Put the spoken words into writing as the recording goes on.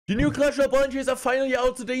The new Clash Royale volunteers are finally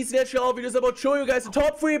out. Today's video is about showing you guys the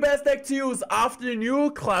top 3 best deck to use after the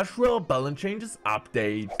new Clash Royale balance changes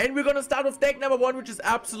update. And we're gonna start with deck number 1, which is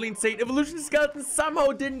absolutely insane. Evolution Skeletons somehow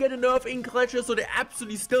didn't get a nerf in Clash Royale, so they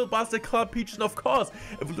absolutely still busted Cloud Peach, and of course,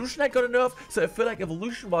 Evolution had got a nerf, so I feel like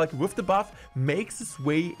Evolution, like with the buff, makes its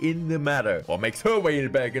way in the meta. Or makes her way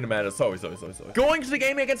back in the meta. Sorry. Going to the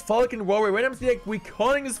game against Falcon Warrior. When I'm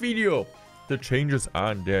recording this video, the changes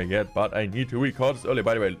aren't there yet, but I need to record this early.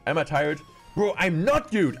 By the way, am I tired? Bro, I'm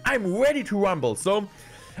not, dude. I'm ready to rumble. So,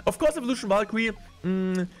 of course, Evolution Valkyrie,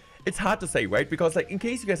 it's hard to say, right? Because, like, in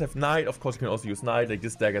case you guys have Knight, of course, you can also use Knight. Like,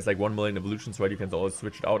 this deck has, like, 1 million evolutions, right? You can always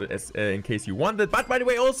switch it out as, in case you want it. But, by the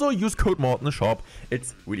way, also use code Morten in the shop.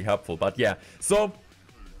 It's really helpful. But, yeah. So,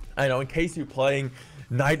 I know, in case you're playing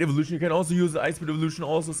Knight Evolution, you can also use the Ice Speed Evolution,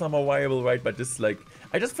 also somehow viable, right? But this, like,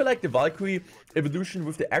 I just feel like the Valkyrie Evolution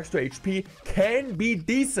with the extra HP can be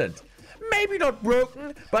decent. Maybe not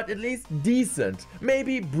broken, but at least decent.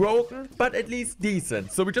 Maybe broken, but at least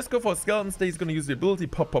decent. So we just go for Skeleton. He's gonna use the ability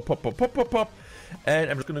pop.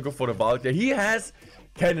 And I'm just gonna go for the Valkyrie. He has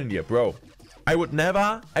Cannoneer, bro. I would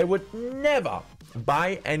never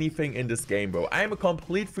buy anything in this game, bro. I am a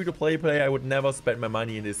complete free-to-play player. I would never spend my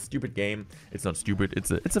money in this stupid game. It's not stupid.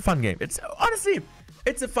 It's a fun game. It's honestly,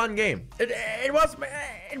 it's a fun game. It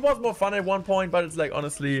was more fun at one point, but it's like,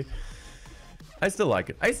 honestly, I still like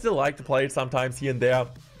it. I still like to play it sometimes here and there.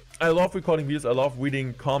 I love recording videos. I love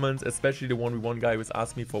reading comments, especially the 1v1 guy was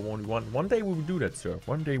asking me for 1v1. One day we will do that, sir.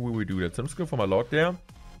 One day we will do that. So I'm just going for my log there.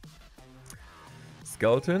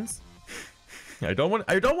 Skeletons. I don't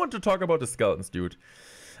want to talk about the skeletons, dude.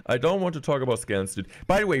 I don't want to talk about skeletons, dude.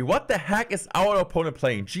 By the way, what the heck is our opponent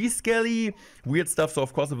playing? G-Skelly, weird stuff. So,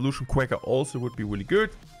 of course, Evolution Quaker also would be really good.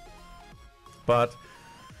 But,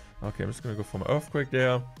 okay, I'm just going to go for my Earthquake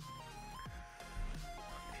there. Okay,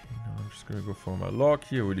 now I'm just going to go for my log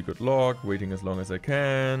here. Really good log. Waiting as long as I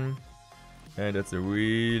can. And that's a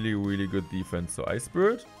really, really good defense. So, Ice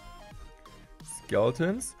Bird.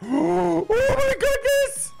 Skeletons. Oh my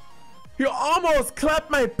goodness! You almost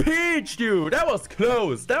clapped my Peach, dude. That was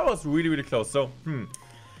close. That was really, really close. So,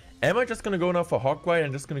 am I just gonna go now for Hawkeye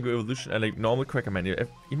and just gonna go Evolution and like normal Cracker? Man,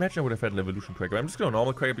 imagine I would have had an Evolution Cracker. I'm just gonna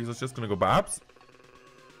normal Cracker because it's just gonna go Barbs.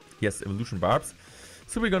 Yes, Evolution Barbs.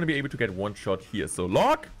 So we're gonna be able to get one shot here. So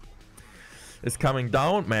Log is coming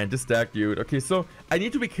down. Man, this deck, dude. Okay, so I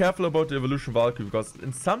need to be careful about the Evolution Valkyrie because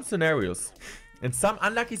in some scenarios, in some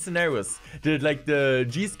unlucky scenarios, like the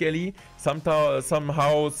G-Skelly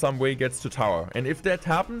somehow, some way gets to tower. And if that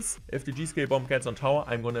happens, if the G-Skelly bomb gets on tower,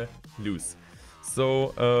 I'm gonna lose.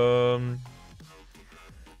 So,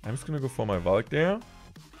 I'm just gonna go for my Valk there.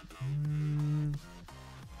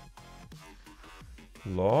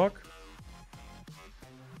 Log.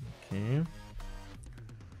 Okay.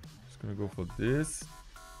 Just gonna go for this.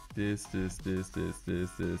 This.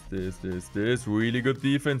 Really good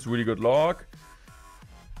defense, really good log.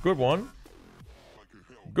 Good one.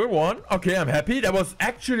 Good one. Okay, I'm happy. That was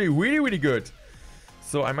actually really, really good.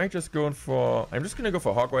 So I might just go for... I'm just going to go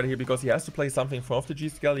for Hawk right here because he has to play something from the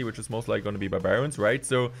G-Skelly, which is most likely going to be Barbarians, right?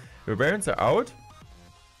 So Barbarians are out.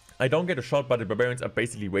 I don't get a shot, but the Barbarians are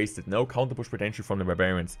basically wasted. No counter push potential from the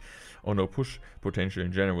Barbarians. Or no push potential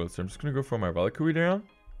in general. So I'm just going to go for my Valkyrie there.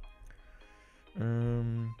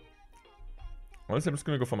 Honestly, I'm just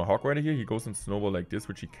going to go for my Hawk Rider here. He goes in Snowball like this,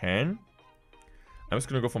 which he can. I'm just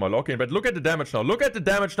going to go for my lock-in, but look at the damage now. Look at the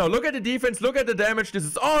damage now. Look at the defense. Look at the damage. This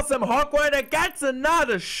is awesome. Hawk Rider gets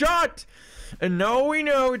another shot. And now we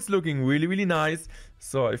know it's looking really, really nice.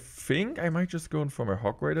 So I think I might just go in for my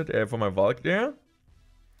Hawk Rider, for my Valk there. And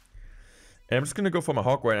I'm just going to go for my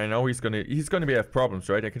Hawk Rider. I know he's going to have problems,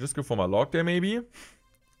 right? I can just go for my lock there maybe.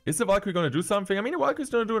 Is the Valkyrie going to do something? I mean, the Valkyrie's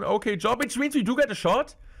going to do an okay job, which means we do get a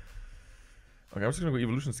shot. Okay, I'm just going to go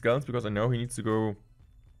Evolution Skeletons because I know he needs to go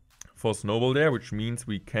for Snowball there, which means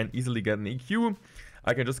we can easily get an EQ.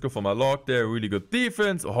 I can just go for my log there. Really good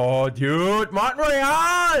defense. Oh, dude.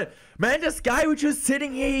 Mortenroyale! Man, this guy which is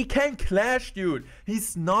sitting here, he can clash, dude.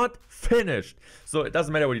 He's not finished. So it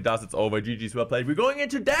doesn't matter what he does. It's over. GG's well played. We're going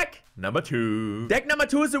into deck number 2. Deck number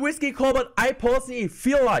 2 is a risky call, but I personally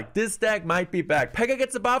feel like this deck might be back. Pekka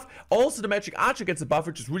gets a buff. Also, the Magic Archer gets a buff,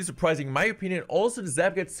 which is really surprising in my opinion. Also, the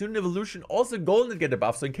Zap gets Student Evolution. Also, Golden get a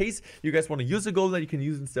buff. So in case you guys want to use a Golden, you can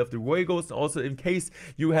use it instead of the Royal Ghost. And also, in case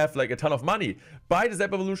you have like a ton of money, buy the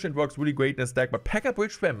Zap Evolution. It works really great in this deck. But Pekka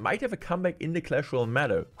Bridge Spam might have a comeback in the Clash Royale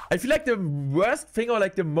meta. I feel like the worst thing, or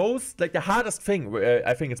like the most, like the hardest thing,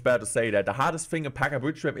 I think it's better to say that the hardest thing in Pekka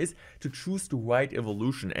Bridge Spam is to choose the right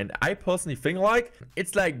evolution. And I personally think like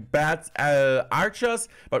it's like bad archers,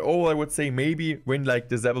 but overall I would say maybe when like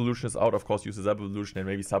the Zap evolution is out, of course use the Zap evolution and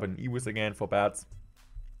maybe sub an Ewis again for bats.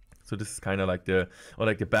 So this is kind of like the, or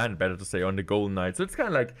like the band, better to say, on the Golden Knight. So it's kind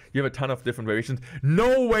of like you have a ton of different variations.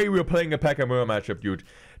 No way we're playing a Packer mirror matchup, dude.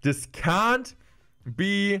 This can't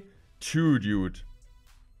be true, dude.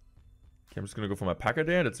 Okay, I'm just gonna go for my Packer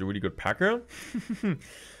there. That's a really good Packer.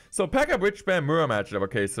 So Packer bridge spam mirror matchup.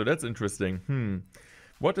 Okay, so that's interesting.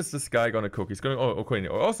 What is this guy gonna cook? He's gonna, oh, okay,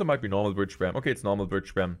 also might be normal bridge spam. Okay, it's normal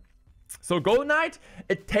bridge spam. So Golden Knight,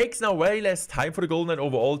 it takes now way less time for the Golden Knight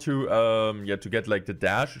overall to yeah, to get like the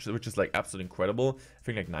dash, which is like absolutely incredible. I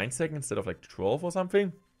think like 9 seconds instead of like 12 or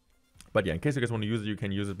something. But yeah, in case you guys want to use it, you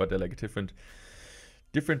can use it, but they're like different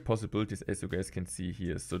possibilities, as you guys can see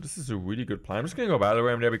here. So this is a really good plan. I'm just gonna go Battle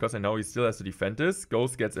Ram there because I know he still has to defend this.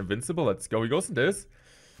 Ghost gets invincible. Let's go. He goes in this.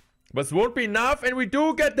 But this won't be enough, and we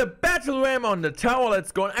do get the Battle Ram on the tower.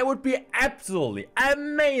 Let's go. And I would be absolutely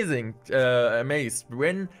amazed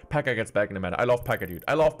when Packer gets back in the meta. I love Packer, dude.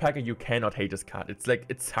 I love Packer. You cannot hate this card. It's like,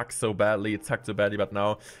 it sucks so badly. It sucked so badly, but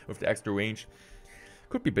now with the extra range,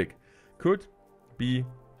 could be big. Could be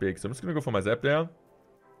big. So I'm just going to go for my Zap there,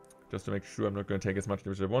 just to make sure I'm not going to take as much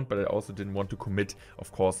damage as I want, but I also didn't want to commit, of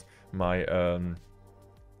course, my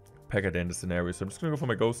Packer there in the scenario. So I'm just going to go for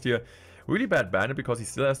my Ghost here. Really bad bandit because he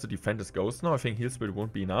still has to defend his Ghost now. I think Heal Spirit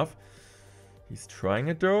won't be enough. He's trying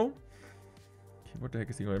it though. Okay, what the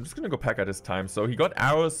heck is he going? I'm just going to go Packer this time. So he got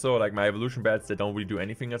arrows, so like my Evolution Bats, they don't really do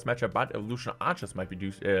anything in this matchup, but Evolution Archers might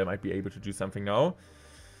be able to do something now.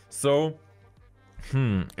 So,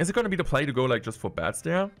 is it going to be the play to go like just for bats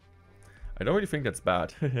there? I don't really think that's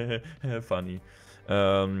bad. Funny.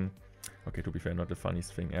 Okay, to be fair, not the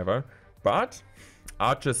funniest thing ever. But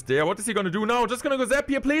Archer's there. What is he going to do now? Just going to go Zap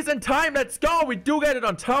here, please. In time. Let's go. We do get it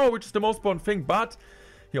on tower, which is the most important thing. But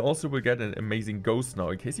he also will get an amazing Ghost now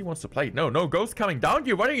in case he wants to play it. No, no Ghost coming down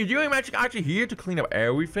here. What are you doing, Magic Archer, here to clean up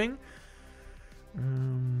everything?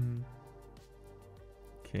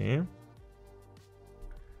 Okay. I'm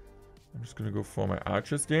just going to go for my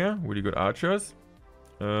Archers there. Really good Archers.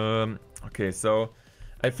 Okay, so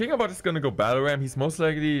I think I'm just gonna go Battle Ram. He's most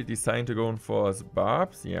likely deciding to go in for his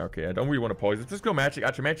Barbs. Yeah, okay, I don't really want to poison. Just go Magic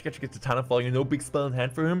Archer. Magic Archer gets a ton of volume. No big spell in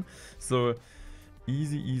hand for him. So,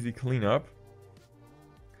 easy cleanup.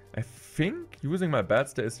 I think using my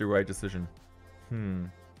Bats there is the right decision.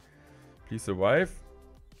 Please survive.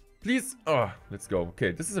 Please. Oh, let's go.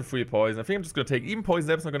 Okay, this is a free poison. I think I'm just gonna take even Poison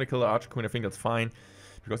Zap's not gonna kill the Archer Queen. I think that's fine.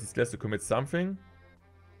 Because he still has to commit something.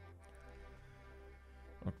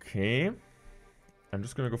 Okay. I'm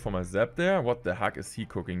just gonna go for my Zap there. What the heck is he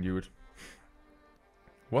cooking, dude?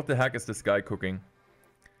 What the heck is this guy cooking?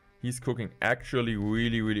 He's cooking actually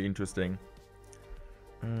really interesting.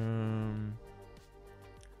 Battle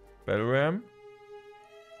Ram.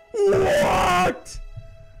 What?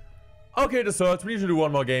 Okay, the Surge. We need to do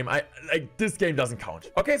one more game. Like, this game doesn't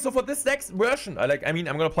count. Okay, so for this next version, I mean,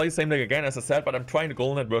 I'm gonna play the same thing again, as I said, but I'm trying the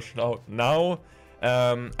Golden Knight version out now.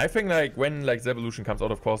 I think like when like the evolution comes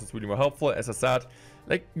out, of course, it's really more helpful. As I said,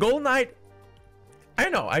 like Golden Knight, I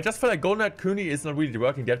don't know, I just feel like Golden Knight currently is not really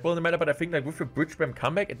working that well in the meta, but I think like with the Bridge Spam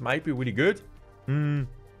comeback, it might be really good.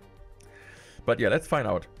 But yeah, let's find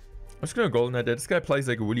out. I'm just gonna Golden Knight there. This guy plays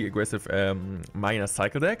like a really aggressive minor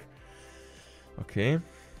cycle deck. Okay.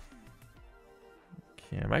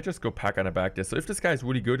 Okay, I might just go Pack on the back there. So if this guy is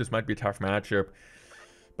really good, this might be a tough matchup.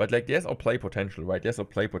 But like, there's outplay potential, right? There's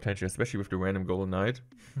outplay potential, especially with the random Golden Knight.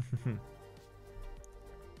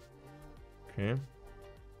 Okay.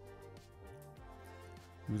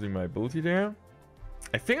 Using my ability there.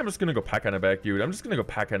 I think I'm just gonna go Pack on the back, dude. I'm just gonna go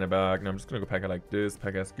Pack on the back. No, I'm just gonna go Pack like this.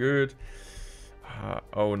 Pack is good.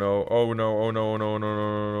 Oh no, oh no, oh no, no, no, no,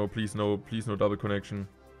 no, no. Please no double connection.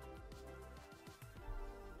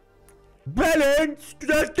 Balanced!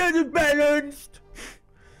 That guy is balanced!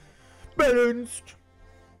 Balanced!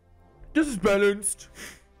 This is balanced.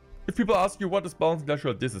 If people ask you what is balanced,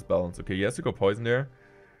 Glacial, sure, this is balanced. Okay, he has to go Poison there.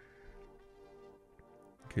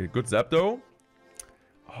 Okay, good Zap though.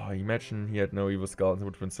 Oh, imagine he had no Evil Skeletons. It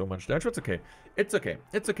would have been so much damage. It's okay. It's okay.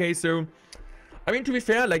 It's okay. So, I mean, to be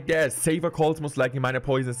fair, like, there's safer calls. Most likely Minor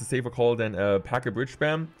Poison is a safer call than Packer Bridge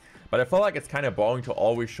Spam. But I feel like it's kind of boring to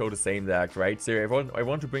always show the same deck, right? So I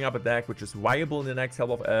want to bring up a deck which is viable in the next in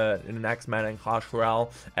the next meta in Clash Royale,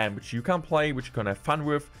 and which you can play, which you can have fun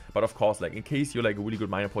with. But of course, like in case you're like a really good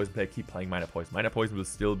Minor Poison player, keep playing Minor Poison. Minor Poison will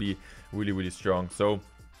still be really strong. So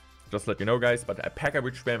just let you know, guys. But Packer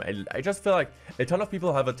Bridge Spam, I just feel like a ton of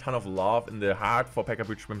people have a ton of love in their heart for Packer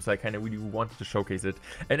Bridge Spam, so I kind of really wanted to showcase it.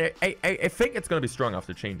 And I think it's gonna be strong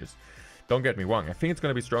after changes. Don't get me wrong, I think it's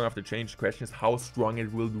going to be strong after change. The question is how strong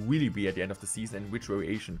it will really be at the end of the season and which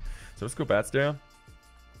variation. So let's go Bats there.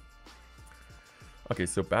 Okay,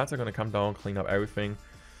 so Bats are going to come down, clean up everything.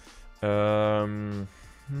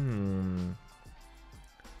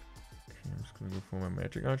 gonna go for my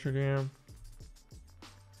magic archer there.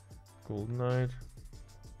 Golden Knight.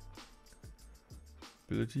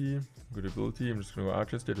 Ability. Good ability. I'm just gonna go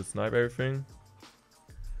archers there to snipe everything.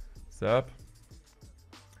 Zap.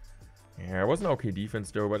 Yeah, it was an okay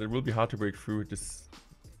defense though, but it will be hard to break through with this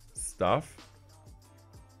stuff.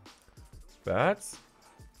 Bats.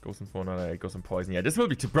 Goes in for another 8, goes in poison. Yeah, this will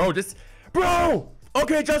be too. Bro, this. Bro!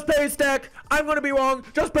 Okay, just play a stack. I'm gonna be wrong.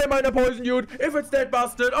 Just play minor poison, dude. If it's dead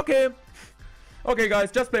busted, okay. Okay,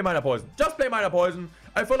 guys, just play minor poison. Just play minor poison.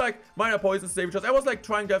 I feel like minor poison is safe. I was like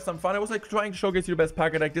trying to have some fun. I was like trying to showcase you the best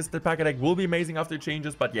packet deck. The packet deck will be amazing after it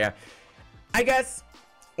changes, but yeah. I guess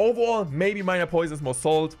overall, maybe minor poison is more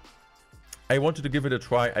solid. I wanted to give it a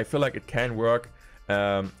try. I feel like it can work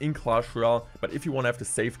in Clash Royale, but if you want to have the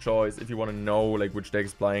safe choice, if you want to know like which deck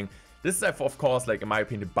is playing, this is of course, like in my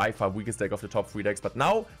opinion, by far weakest deck of the top 3 decks. But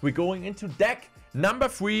now we're going into deck number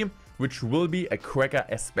 3, which will be a cracker,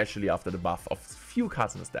 especially after the buff of few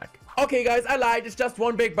cards in this deck. Okay, guys, I lied. It's just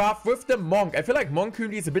one big buff with the Monk. I feel like Monk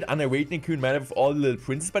currently is a bit underrated in current meta with all the Little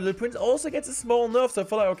Princes, but Little Prince also gets a small nerf, so I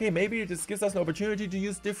feel like, okay, maybe this gives us an opportunity to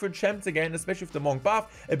use different champs again, especially with the Monk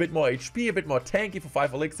buff. A bit more HP, a bit more tanky for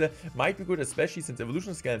 5 elixir. Might be good, especially since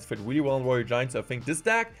evolution scans fit really well in Warrior Giant, so I think this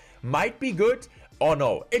deck might be good. Oh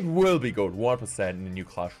no, it will be good 100% in the new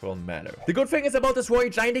Clash Royale meta. The good thing is about this Warrior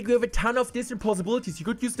Giant deck, you have a ton of different possibilities. You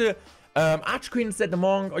could use the Archqueen instead the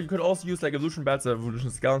Monk, or you could also use like Evolution Bats or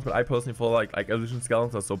Evolution Skeletons, but I personally feel like Evolution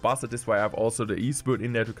Skeletons are so busted. This is why I have also the E-Spirit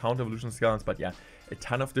in there to counter Evolution Skeletons, but yeah, a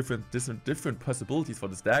ton of different possibilities for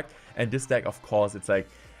this deck. And this deck, of course, it's like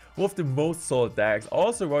one of the most solid decks.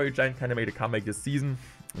 Also, Warrior Giant kind of made a comeback this season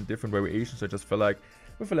in different variations, so I just feel like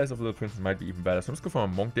with the less of Little Princes might be even better. So let's go for a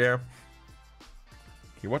Monk there.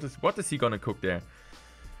 Okay, what is he gonna cook there?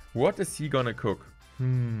 What is he gonna cook?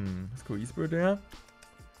 Let's go E-Spirit there.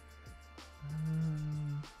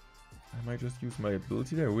 I might just use my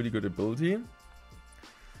ability there. Really good ability.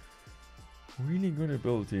 Really good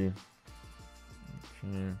ability.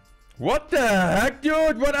 Okay. What the heck,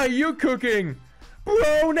 dude? What are you cooking?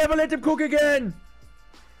 Bro, never let him cook again.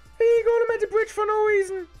 He got him at the bridge for no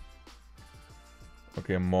reason.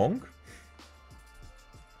 Okay, Monk.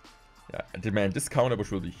 Yeah, man, this counter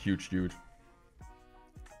bush will be huge, dude.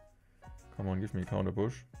 Come on, give me a counter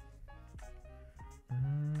bush.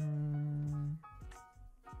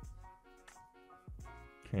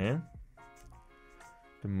 Okay.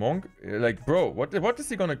 The Monk, like, bro, what is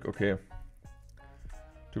he gonna... Okay.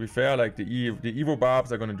 To be fair, like, the Evo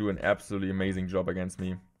Barbs are gonna do an absolutely amazing job against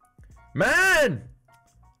me. Man!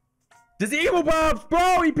 This Evo Barbs,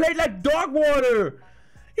 bro, he played like dog water.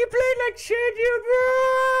 He played like shit, dude,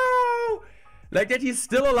 bro! Like, that he's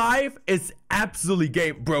still alive is absolutely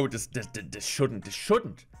game. Bro, this shouldn't.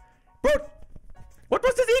 Bro, what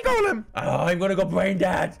was this E-Golem? Oh, I'm gonna go brain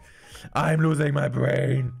dead. I'm losing my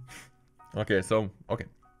brain. Okay, so, okay,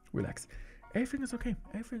 relax. Everything is okay.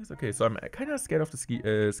 Everything is okay. So I'm kind of scared of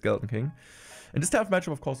the Skeleton King. And this type of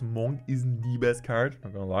matchup, of course, Monk isn't the best card.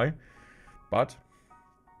 Not gonna lie. But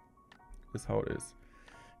this is how it is.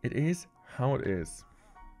 It is how it is.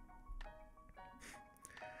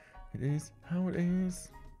 It is how it is.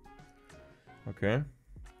 Okay.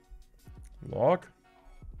 Lock.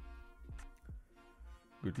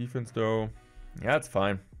 Good defense though. Yeah, it's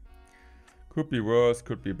fine. Could be worse,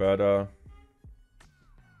 could be better.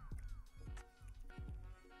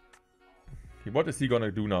 Okay, what is he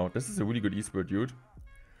gonna do now? This is a really good E-Spirit, dude.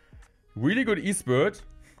 Really good E-Spirit.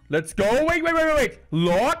 Let's go. Wait.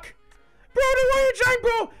 Lock. Bro, the Warrior Giant,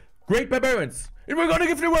 bro. Great Barbarians. And we're gonna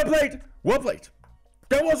give it a well played. Well played.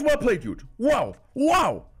 That was well played, dude. Wow.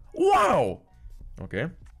 Okay.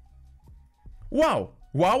 Wow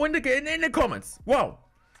in the comments. Wow.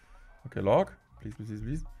 Okay, lock. Please.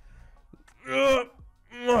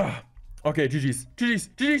 Okay, GG's.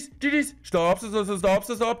 Stop.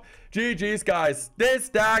 GG's, guys. This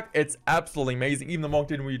deck, it's absolutely amazing. Even the Monk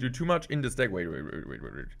didn't really do too much in this deck. Wait.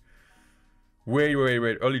 Early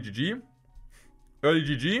GG.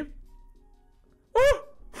 Oh!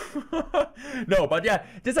 No, but yeah,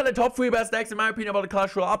 these are the top 3 best decks in my opinion about the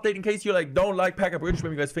Clash Royale update. In case you like don't like Packer Bridge,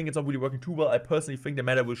 maybe you guys think it's not really working too well, I personally think the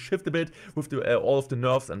meta will shift a bit with the all of the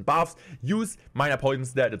nerfs and buffs. Use minor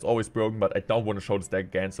poisons there, it's always broken, but I don't want to show this deck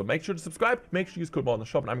again. So make sure to subscribe, make sure you use code more in the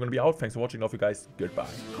shop, and I'm gonna be out. Thanks for watching, love you guys, goodbye.